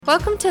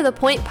Welcome to The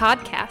Point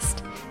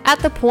Podcast. At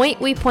The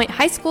Point, we point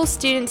high school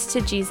students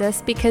to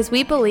Jesus because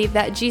we believe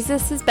that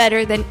Jesus is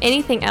better than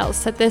anything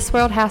else that this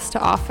world has to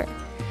offer.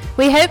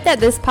 We hope that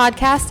this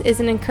podcast is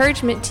an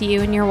encouragement to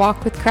you in your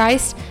walk with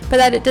Christ, but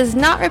that it does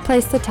not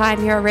replace the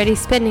time you're already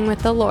spending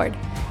with the Lord.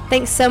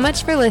 Thanks so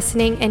much for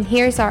listening, and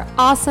here's our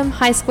awesome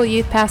high school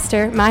youth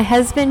pastor, my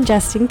husband,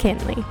 Justin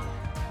Kinley.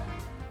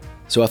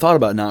 So I thought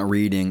about not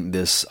reading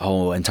this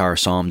whole entire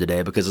psalm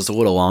today because it's a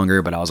little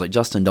longer, but I was like,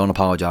 Justin, don't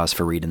apologize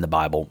for reading the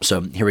Bible.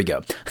 So here we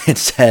go. It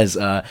says,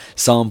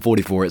 Psalm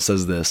 44, it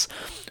says this,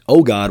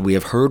 "O God, we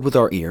have heard with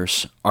our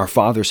ears. Our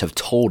fathers have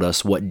told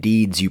us what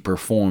deeds you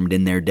performed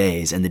in their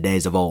days, in the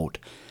days of old.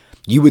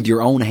 You with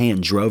your own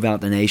hand drove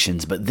out the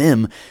nations, but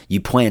them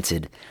you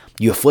planted.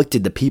 You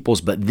afflicted the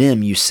peoples, but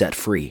them you set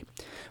free.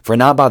 For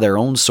not by their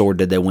own sword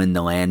did they win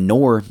the land,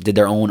 nor did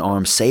their own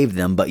arm save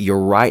them, but your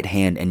right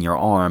hand and your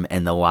arm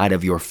and the light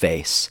of your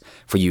face,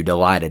 for you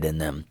delighted in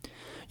them.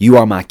 You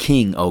are my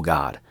king, O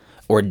God.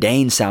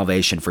 Ordain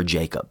salvation for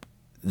Jacob.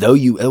 Though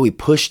we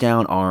push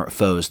down our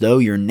foes, though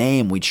your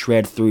name we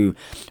tread through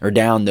or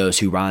down those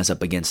who rise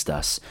up against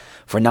us.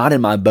 For not in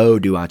my bow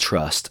do I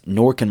trust,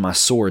 nor can my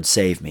sword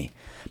save me.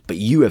 But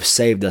you have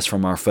saved us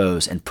from our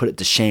foes and put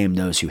to shame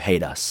those who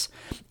hate us.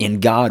 In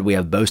God we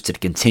have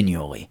boasted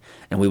continually,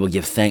 and we will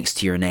give thanks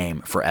to your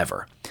name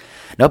forever."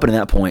 And up until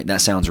that point,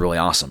 that sounds really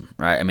awesome,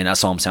 right? I mean, that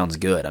psalm sounds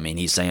good. I mean,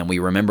 he's saying, we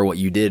remember what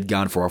you did,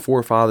 God, for our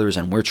forefathers,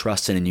 and we're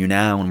trusting in you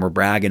now, and we're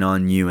bragging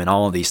on you, and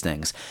all of these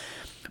things.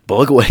 But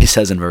look at what he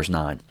says in verse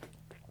 9.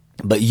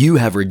 "But you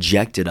have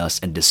rejected us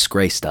and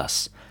disgraced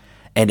us,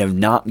 and have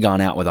not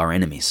gone out with our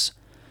enemies.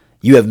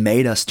 You have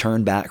made us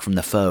turn back from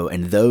the foe,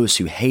 and those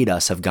who hate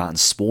us have gotten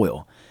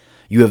spoil.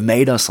 You have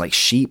made us like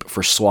sheep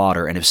for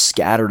slaughter, and have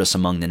scattered us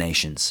among the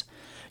nations.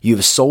 You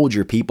have sold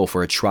your people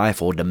for a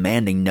trifle,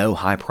 demanding no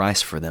high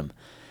price for them.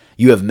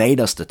 You have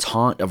made us the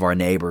taunt of our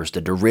neighbors,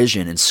 the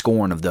derision and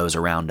scorn of those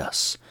around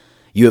us.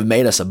 You have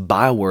made us a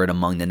byword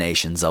among the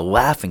nations, a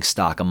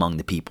laughingstock among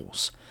the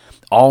peoples.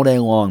 All day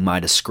long my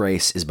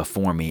disgrace is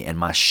before me, and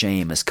my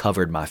shame has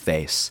covered my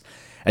face.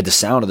 At the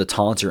sound of the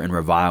taunter and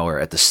reviler,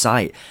 at the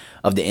sight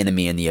of the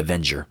enemy and the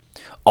avenger.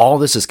 All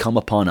this has come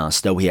upon us,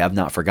 though we have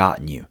not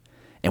forgotten you,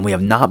 and we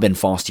have not been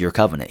false to your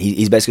covenant."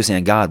 He's basically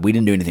saying, God, we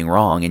didn't do anything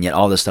wrong, and yet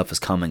all this stuff is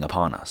coming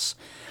upon us.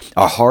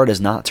 "Our heart has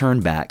not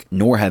turned back,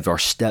 nor have our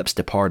steps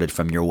departed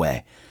from your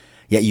way.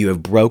 Yet you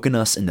have broken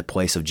us in the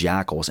place of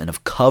jackals, and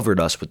have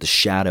covered us with the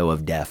shadow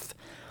of death.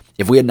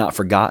 If we had not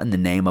forgotten the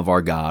name of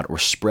our God, or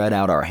spread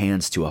out our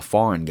hands to a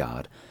foreign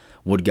God,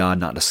 would God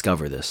not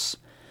discover this?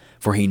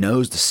 For he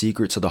knows the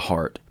secrets of the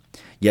heart.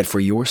 Yet for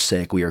your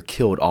sake we are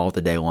killed all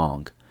the day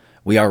long.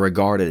 We are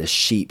regarded as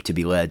sheep to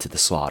be led to the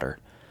slaughter.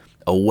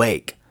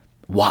 Awake!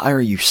 Why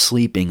are you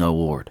sleeping, O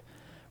Lord?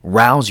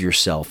 Rouse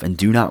yourself and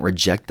do not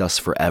reject us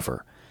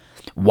forever.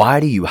 Why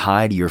do you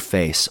hide your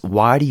face?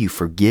 Why do you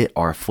forget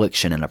our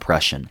affliction and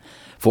oppression?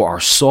 For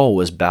our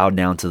soul is bowed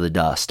down to the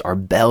dust. Our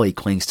belly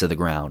clings to the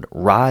ground.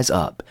 Rise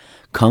up.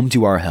 Come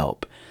to our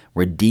help.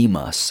 Redeem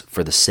us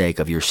for the sake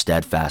of your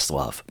steadfast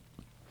love."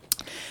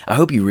 I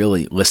hope you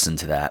really listened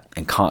to that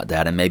and caught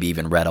that and maybe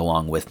even read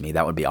along with me.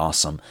 That would be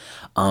awesome.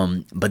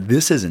 But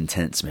this is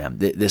intense, man.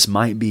 This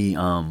might be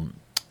one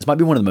of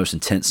the most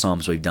intense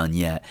psalms we've done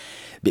yet,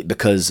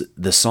 because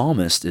the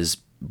psalmist is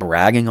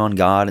bragging on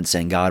God and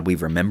saying, God,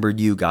 we've remembered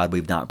you. God,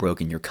 we've not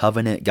broken your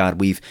covenant.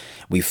 God, we've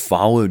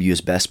followed you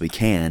as best we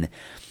can.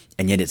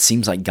 And yet it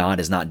seems like God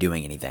is not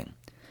doing anything.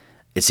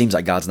 It seems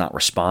like God's not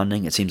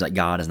responding. It seems like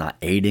God is not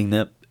aiding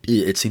them.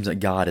 It seems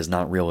like God is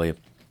not really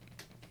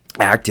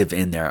active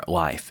in their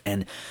life.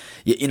 And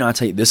I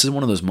tell you, this is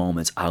one of those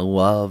moments I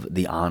love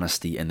the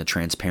honesty and the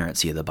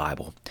transparency of the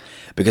Bible.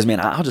 Because, man,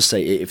 I'll just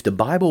say, if the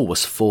Bible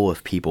was full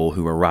of people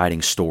who were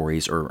writing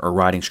stories or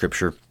writing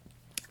scripture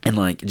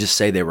and just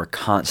say they were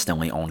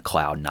constantly on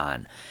cloud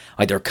nine,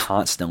 they're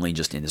constantly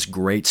just in this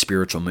great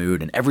spiritual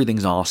mood and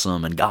everything's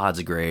awesome and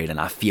God's great and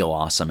I feel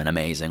awesome and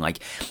amazing.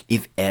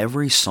 If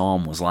every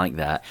psalm was like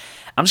that,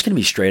 I'm just going to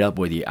be straight up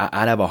with you.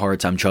 I'd have a hard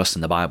time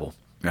trusting the Bible.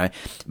 Right?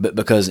 But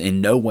because in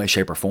no way,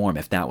 shape, or form,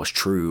 if that was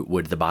true,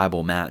 would the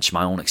Bible match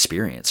my own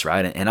experience,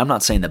 right? And I'm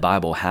not saying the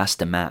Bible has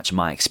to match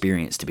my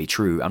experience to be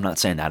true. I'm not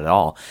saying that at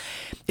all.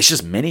 It's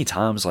just many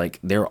times,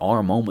 there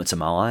are moments in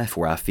my life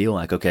where I feel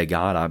like, okay,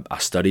 God, I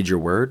studied your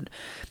word.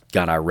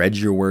 God, I read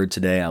your word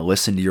today. I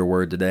listened to your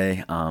word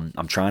today.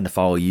 I'm trying to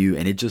follow you,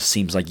 and it just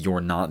seems like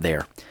you're not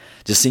there.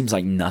 Just seems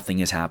like nothing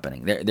is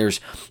happening. There's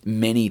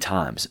many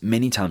times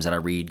that I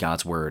read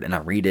God's word, and I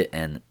read it,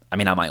 and I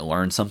might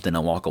learn something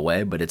and walk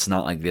away, but it's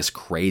not like this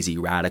crazy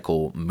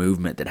radical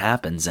movement that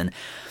happens. And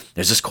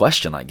there's this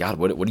question God,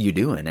 what are you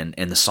doing?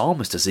 And the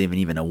psalmist is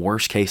even a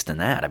worse case than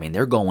that.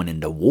 They're going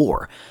into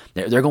war.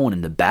 They're going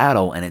into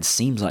battle, and it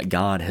seems like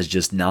God has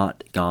just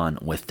not gone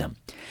with them.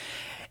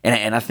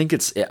 And I think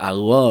I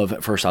love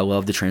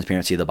the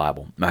transparency of the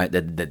Bible, right?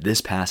 That this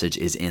passage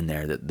is in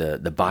there,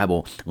 that the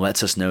Bible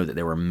lets us know that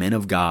there were men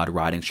of God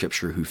writing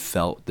Scripture who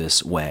felt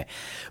this way.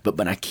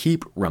 But I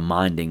keep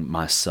reminding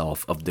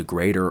myself of the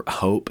greater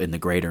hope and the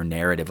greater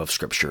narrative of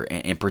Scripture.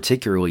 And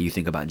particularly, you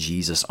think about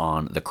Jesus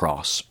on the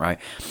cross, right?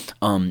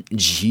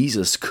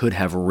 Jesus could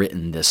have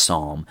written this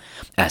psalm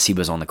as he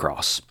was on the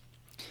cross.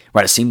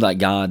 Right, it seemed like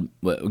God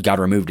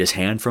removed his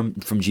hand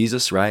from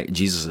Jesus, right?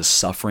 Jesus is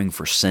suffering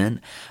for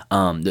sin.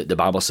 The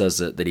Bible says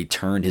that he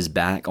turned his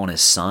back on his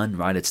son,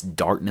 right? Its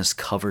darkness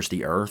covers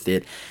the earth.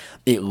 It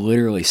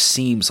literally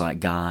seems like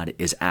God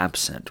is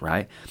absent,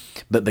 right?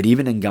 But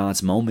even in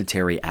God's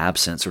momentary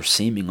absence or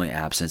seemingly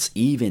absence,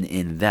 even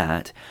in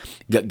that,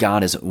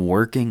 God is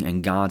working,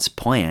 and God's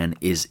plan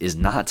is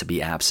not to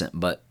be absent,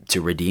 but to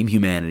redeem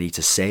humanity,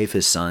 to save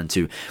his son,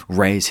 to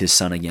raise his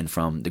son again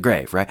from the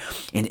grave, right?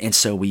 And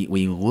so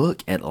we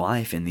look at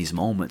life in these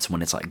moments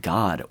when it's like,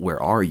 God,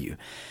 where are you?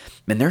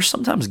 And there's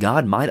sometimes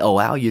God might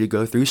allow you to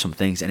go through some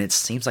things and it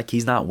seems like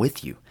he's not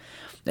with you.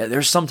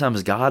 There's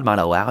sometimes God might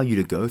allow you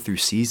to go through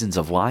seasons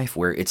of life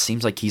where it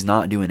seems like he's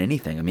not doing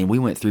anything. I mean, we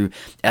went through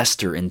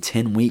Esther in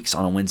 10 weeks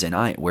on a Wednesday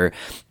night where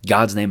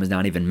God's name is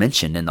not even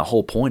mentioned. And the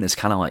whole point is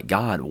kind of like,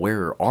 God,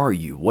 where are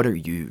you? What are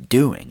you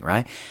doing,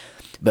 right?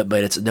 But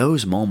it's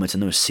those moments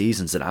and those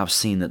seasons that I've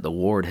seen that the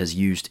Lord has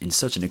used in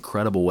such an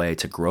incredible way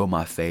to grow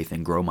my faith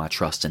and grow my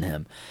trust in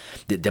him.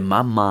 That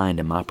my mind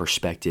and my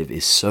perspective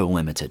is so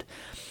limited.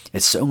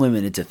 It's so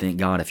limited to think,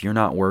 God, if you're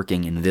not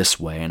working in this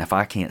way, and if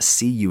I can't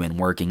see you in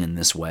working in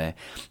this way,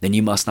 then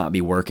you must not be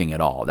working at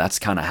all. That's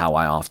kind of how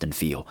I often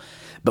feel.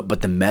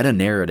 But the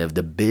meta-narrative,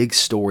 the big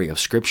story of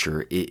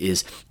Scripture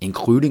is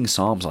including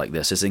Psalms like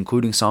this. It's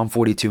including Psalm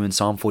 42 and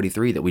Psalm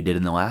 43 that we did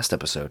in the last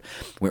episode,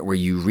 where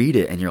you read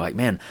it and you're like,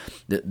 man,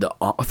 the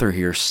author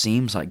here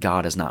seems like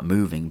God is not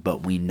moving,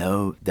 but we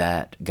know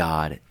that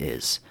God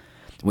is.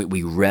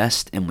 We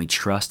rest and we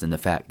trust in the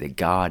fact that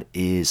God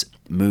is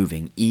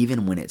moving,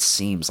 even when it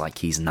seems like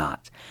he's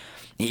not.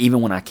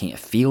 Even when I can't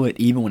feel it,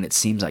 even when it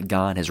seems like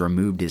God has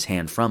removed his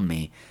hand from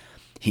me,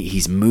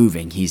 he's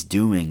moving, he's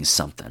doing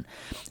something.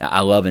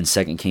 I love in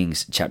 2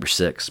 Kings chapter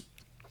 6,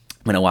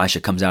 when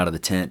Elisha comes out of the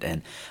tent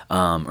and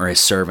or his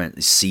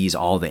servant sees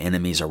all the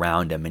enemies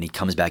around him and he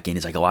comes back in,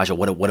 he's like, Elijah,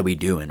 what are we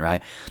doing,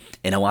 right?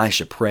 And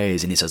Elisha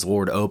prays and he says,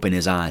 Lord, open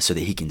his eyes so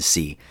that he can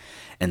see.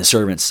 And the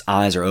servant's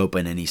eyes are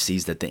open and he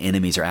sees that the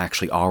enemies are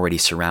actually already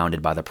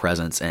surrounded by the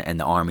presence and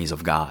the armies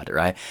of God,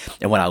 right?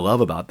 And what I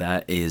love about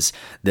that is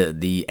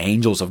the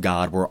angels of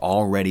God were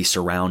already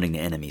surrounding the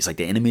enemies. Like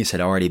the enemies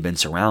had already been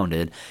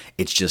surrounded.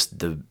 It's just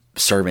the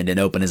servant didn't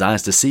open his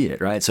eyes to see it,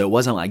 right? So it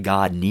wasn't like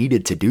God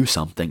needed to do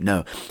something.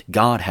 No,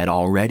 God had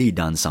already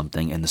done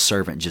something and the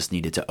servant just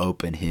needed to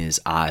open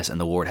his eyes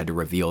and the Lord had to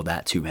reveal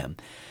that to him.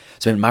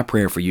 So my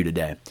prayer for you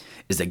today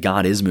is that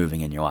God is moving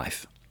in your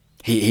life.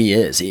 He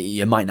is.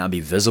 It might not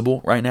be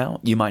visible right now.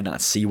 You might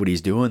not see what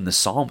he's doing. The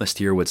psalmist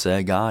here would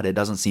say, God, it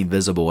doesn't seem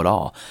visible at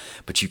all.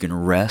 But you can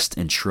rest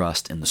and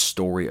trust in the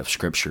story of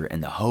Scripture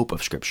and the hope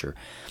of Scripture.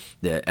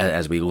 That,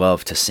 as we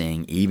love to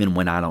sing, even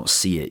when I don't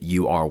see it,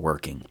 you are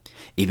working.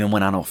 Even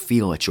when I don't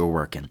feel it, you're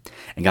working.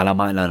 And God, I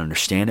might not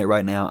understand it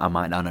right now. I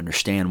might not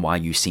understand why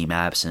you seem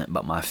absent.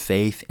 But my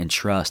faith and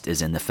trust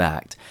is in the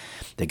fact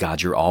that,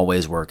 God, you're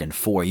always working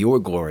for your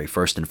glory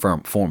first and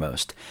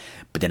foremost.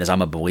 But then as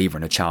I'm a believer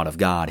and a child of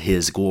God,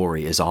 his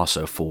glory is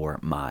also for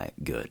my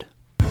good.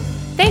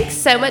 Thanks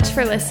so much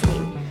for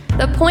listening.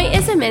 The Point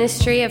is a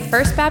ministry of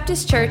First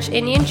Baptist Church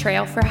Indian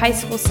Trail for high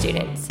school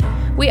students.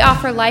 We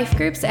offer life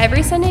groups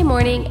every Sunday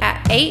morning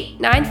at 8,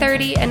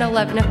 9:30, and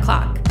 11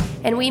 o'clock.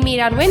 And we meet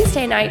on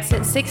Wednesday nights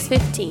at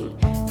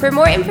 6:15. For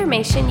more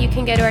information, you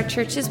can go to our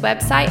church's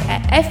website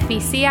at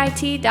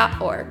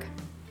fbcit.org.